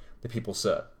merger, the people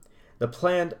said. The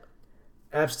planned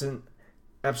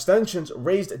abstentions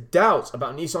raised doubts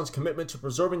about Nissan's commitment to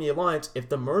preserving the alliance if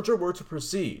the merger were to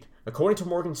proceed. According to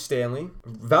Morgan Stanley,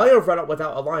 value of Renault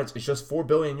without alliance is just 4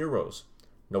 billion euros.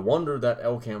 No wonder that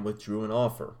Elkann withdrew an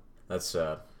offer. That's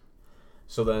sad.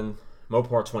 So then,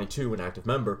 Mopar22, an active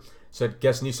member, said,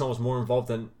 guess Nissan was more involved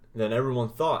than everyone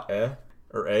thought, eh?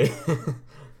 Or eh?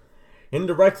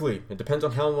 Indirectly, it depends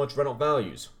on how much Renault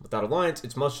values. Without alliance,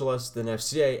 it's much less than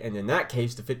FCA, and in that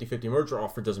case, the 50-50 merger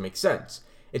offer doesn't make sense.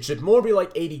 It should more be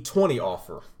like 80-20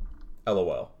 offer.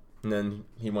 LOL. And then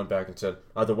he went back and said,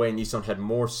 either way, Nissan had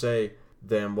more say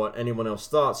than what anyone else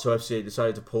thought, so FCA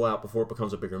decided to pull out before it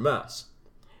becomes a bigger mess.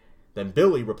 Then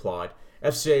Billy replied,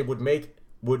 FCA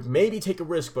would maybe take a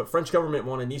risk, but French government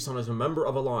wanted Nissan as a member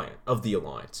of the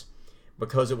alliance.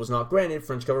 Because it was not granted,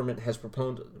 French government has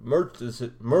proposed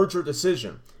merger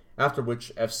decision, after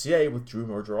which FCA withdrew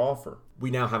merger offer.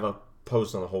 We now have a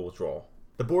post on the whole withdrawal.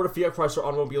 The board of Fiat Chrysler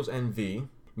Automobiles NV,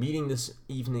 meeting this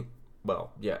evening,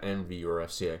 NV or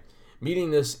FCA,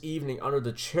 meeting this evening under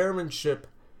the chairmanship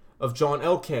of John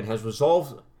Elkann has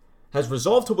resolved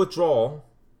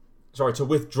to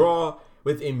withdraw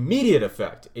with immediate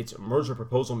effect its merger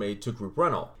proposal made to Group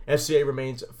Renault. FCA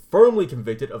remains firmly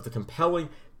convicted of the compelling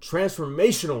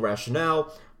transformational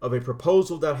rationale of a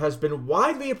proposal that has been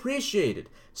widely appreciated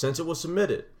since it was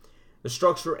submitted, the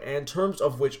structure and terms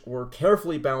of which were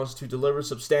carefully balanced to deliver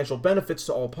substantial benefits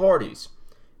to all parties.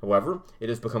 However, it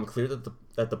has become clear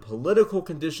that the political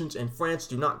conditions in France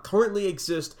do not currently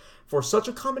exist for such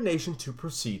a combination to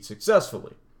proceed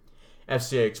successfully.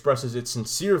 FCA expresses its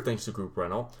sincere thanks to Group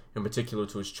Renault, in particular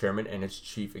to its chairman and its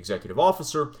chief executive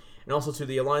officer, and also to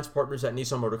the alliance partners at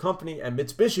Nissan Motor Company and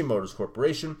Mitsubishi Motors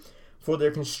Corporation for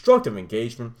their constructive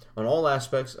engagement on all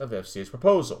aspects of FCA's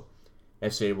proposal.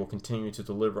 FCA will continue to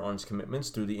deliver on its commitments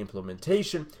through the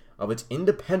implementation of its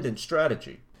independent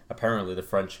strategy. Apparently, the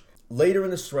French... Later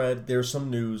in this thread, there's some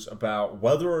news about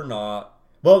whether or not...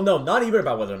 Well, no, not even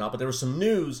about whether or not, but there was some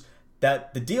news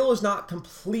that the deal is not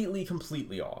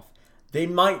completely off. They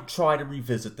might try to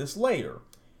revisit this later.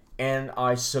 And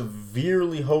I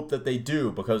severely hope that they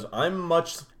do, because I am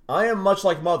much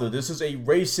like Mother. This is a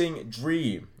racing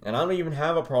dream, and I don't even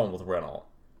have a problem with Renault.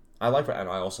 And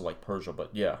I also like Peugeot, but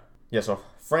yeah. Yeah, so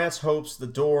France hopes the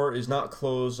door is not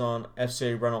closed on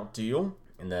FCA Renault deal,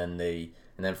 and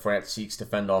then France seeks to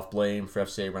fend off blame for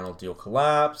FCA Renault deal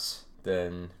collapse.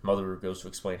 Then Mother goes to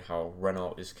explain how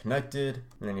Renault is connected,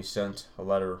 and then he sent a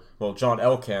letter. Well, John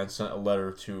Elkann sent a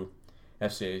letter to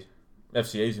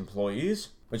FCA's employees,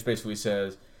 which basically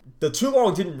says, the too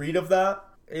long didn't read of that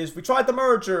is we tried the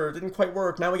merger, it didn't quite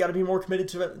work, now we got to be more committed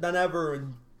to it than ever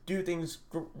and do things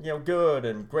good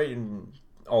and great and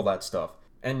all that stuff.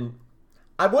 And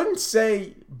I wouldn't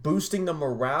say boosting the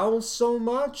morale so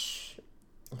much,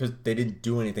 because they didn't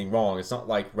do anything wrong. It's not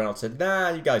like Renault said, nah,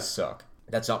 you guys suck.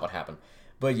 That's not what happened.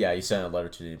 But yeah, he sent a letter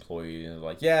to the employee and was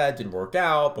like, yeah, it didn't work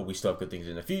out, but we still have good things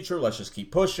in the future. Let's just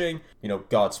keep pushing.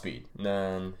 Godspeed. And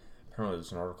then apparently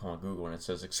there's an article on Google and it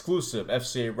says, exclusive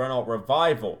FCA Renault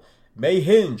revival may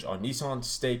hinge on Nissan's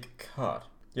stake cut.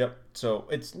 Yep, so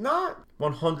it's not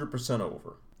 100%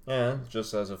 over. And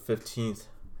just as of 15th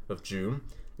of June,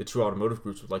 the two automotive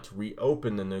groups would like to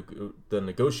reopen the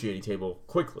negotiating table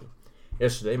quickly.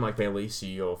 Yesterday, Mike Bailey,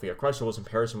 CEO of Fiat Chrysler, was in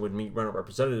Paris and would meet Renault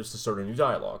representatives to start a new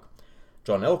dialogue.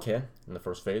 John Elkann, in the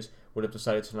first phase, would have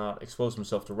decided to not expose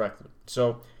himself directly.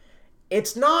 So,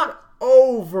 it's not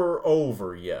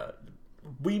over yet.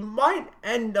 We might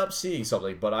end up seeing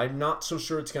something, but I'm not so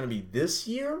sure it's going to be this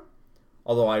year.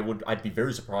 Although I'd be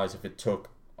very surprised if it took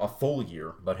a full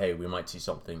year. But hey, we might see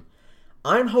something.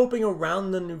 I'm hoping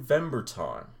around the November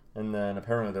time. And then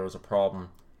apparently there was a problem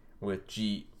with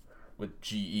GE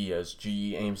as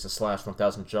GE aims to slash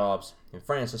 1,000 jobs in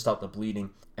France to stop the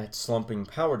bleeding at slumping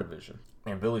power division.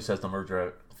 And Billy says the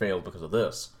merger failed because of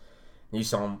this.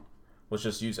 Nissan was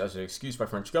just used as an excuse by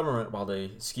French government while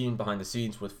they schemed behind the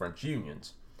scenes with French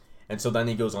unions. And so then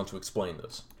he goes on to explain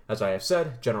this. As I have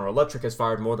said, General Electric has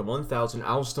fired more than 1,000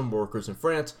 Alstom workers in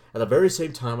France at the very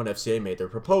same time when FCA made their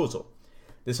proposal.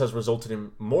 This has resulted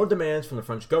in more demands from the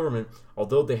French government,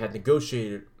 although they had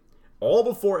negotiated all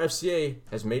before FCA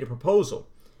has made a proposal.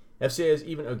 FCA has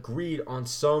even agreed on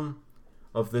some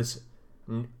of these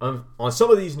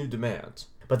new demands.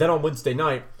 But then on Wednesday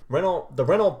night, the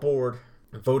Renault board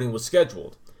voting was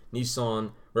scheduled.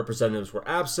 Nissan representatives were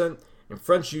absent, and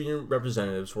French union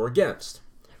representatives were against.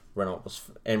 Renault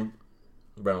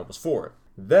was for it.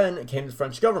 Then it came to the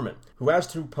French government, who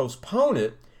asked to postpone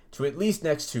it to at least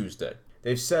next Tuesday.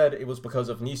 They've said it was because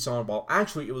of Nissan, while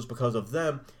actually it was because of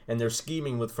them and their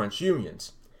scheming with French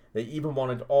unions. They even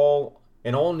wanted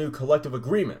an all-new collective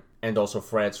agreement, and also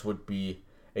France would be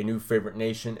a new favorite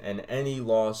nation, and any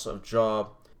loss of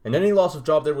job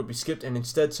there would be skipped, and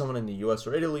instead someone in the US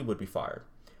or Italy would be fired.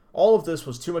 All of this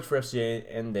was too much for FCA,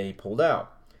 and they pulled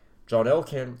out. John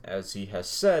Elkann, as he has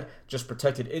said, just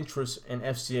protected interests and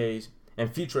FCA's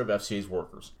and future of FCA's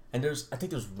workers. And there's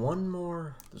one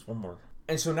more.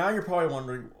 And so now you're probably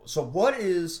wondering, so what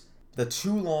is the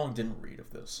too long didn't read of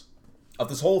this? of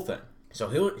this whole thing. So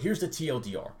here's the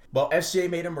TLDR. Well, FCA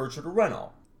made a merger to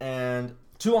Renault, and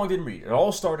too long didn't read. It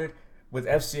all started with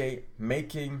FCA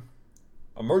making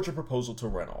a merger proposal to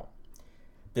Renault.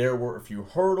 There were a few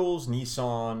hurdles.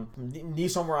 Nissan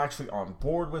were actually on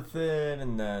board with it,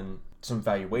 and then some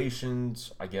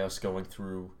valuations, I guess, going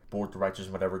through board directors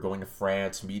and whatever, going to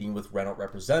France, meeting with Renault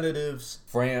representatives.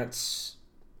 France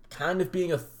kind of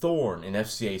being a thorn in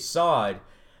FCA's side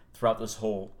throughout this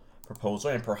whole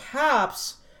proposal, and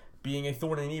perhaps being a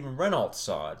thorn in even Renault's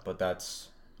side, but that's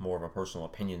more of a personal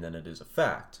opinion than it is a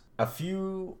fact. A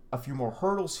few more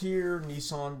hurdles here.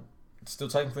 Nissan still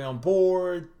technically on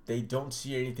board. They don't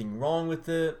see anything wrong with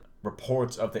it.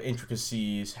 Reports of the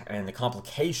intricacies and the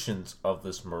complications of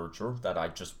this merger that I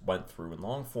just went through in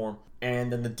long form.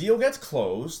 And then the deal gets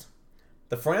closed.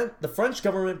 The French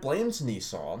government blames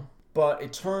Nissan, but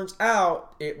it turns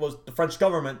out it was the French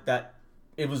government that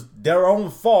it was their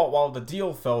own fault while the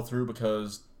deal fell through,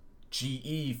 because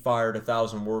GE fired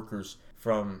 1,000 workers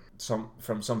from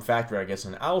some factory, I guess,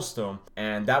 in Alstom,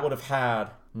 and that would have had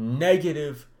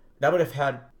negative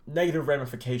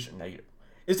ramification. Negative.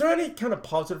 Is there any kind of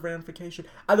positive ramification?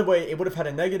 Either way, it would have had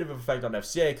a negative effect on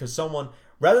FCA, because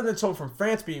rather than someone from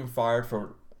France being fired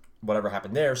for whatever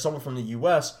happened there, someone from the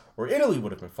US or Italy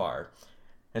would have been fired.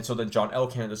 And so then John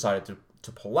Elkann decided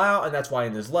to pull out, and that's why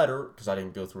in his letter, because I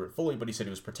didn't go through it fully, but he said he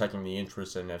was protecting the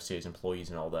interests and FCA's employees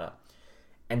and all that.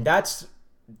 And that's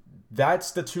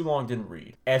the too long didn't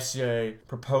read. FCA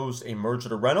proposed a merger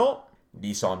to Renault.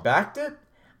 Nissan backed it.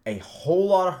 A whole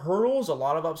lot of hurdles, a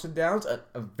lot of ups and downs,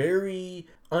 a very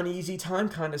uneasy time,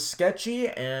 kind of sketchy,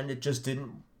 and it just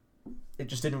didn't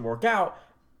work out.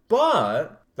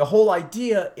 But the whole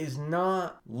idea is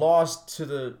not lost to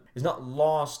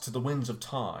the winds of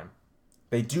time.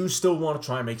 They do still want to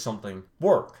try and make something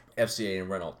work. FCA and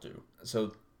Renault do.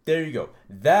 So there you go.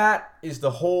 That is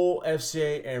the whole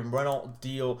FCA and Renault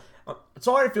deal.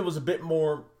 Sorry if it was a bit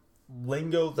more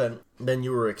lingo than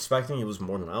you were expecting. It was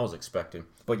more than I was expecting.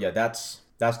 But yeah, that's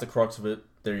the crux of it.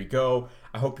 There you go.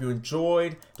 I hope you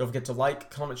enjoyed. Don't forget to like,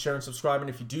 comment, share, and subscribe. And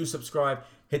if you do subscribe,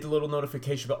 hit the little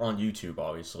notification bell on YouTube,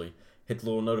 obviously. Hit the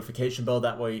little notification bell.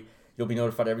 That way you'll be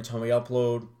notified every time we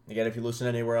upload. Again, if you listen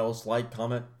anywhere else, like,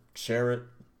 comment, share it,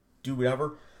 do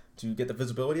whatever to get the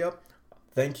visibility up.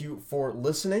 Thank you for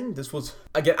listening. This was,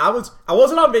 again, I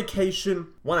wasn't on vacation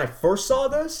when I first saw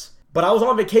this, but I was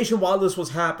on vacation while this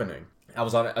was happening. I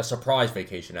was on a surprise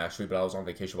vacation, actually, but I was on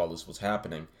vacation while this was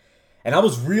happening. And I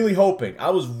was really hoping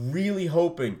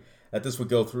that this would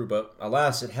go through, but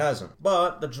alas, it hasn't.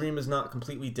 But the dream is not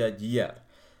completely dead yet.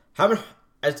 I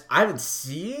haven't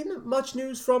seen much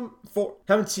news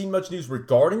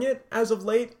regarding it as of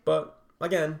late, but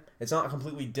again, it's not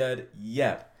completely dead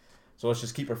yet. So let's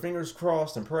just keep our fingers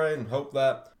crossed and pray and hope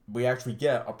that we actually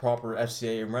get a proper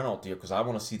FCA and Renault deal, because I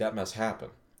want to see that mess happen.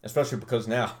 Especially because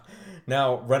now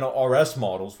Renault RS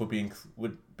models would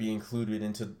be included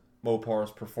into Mopar's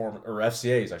performance, or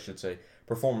FCA's, I should say,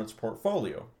 performance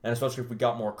portfolio. And especially if we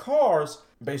got more cars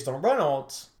based on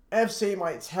Renault's, FCA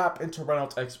might tap into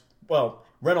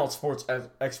Renault Sports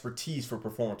expertise for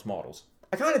performance models.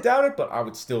 I kind of doubt it, but I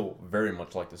would still very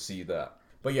much like to see that.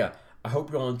 But yeah, I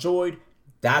hope you all enjoyed.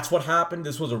 That's what happened.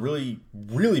 This was a really,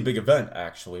 really big event,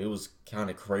 actually. It was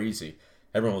kind of crazy.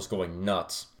 Everyone was going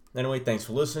nuts. Anyway, thanks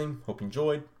for listening. Hope you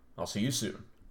enjoyed. I'll see you soon.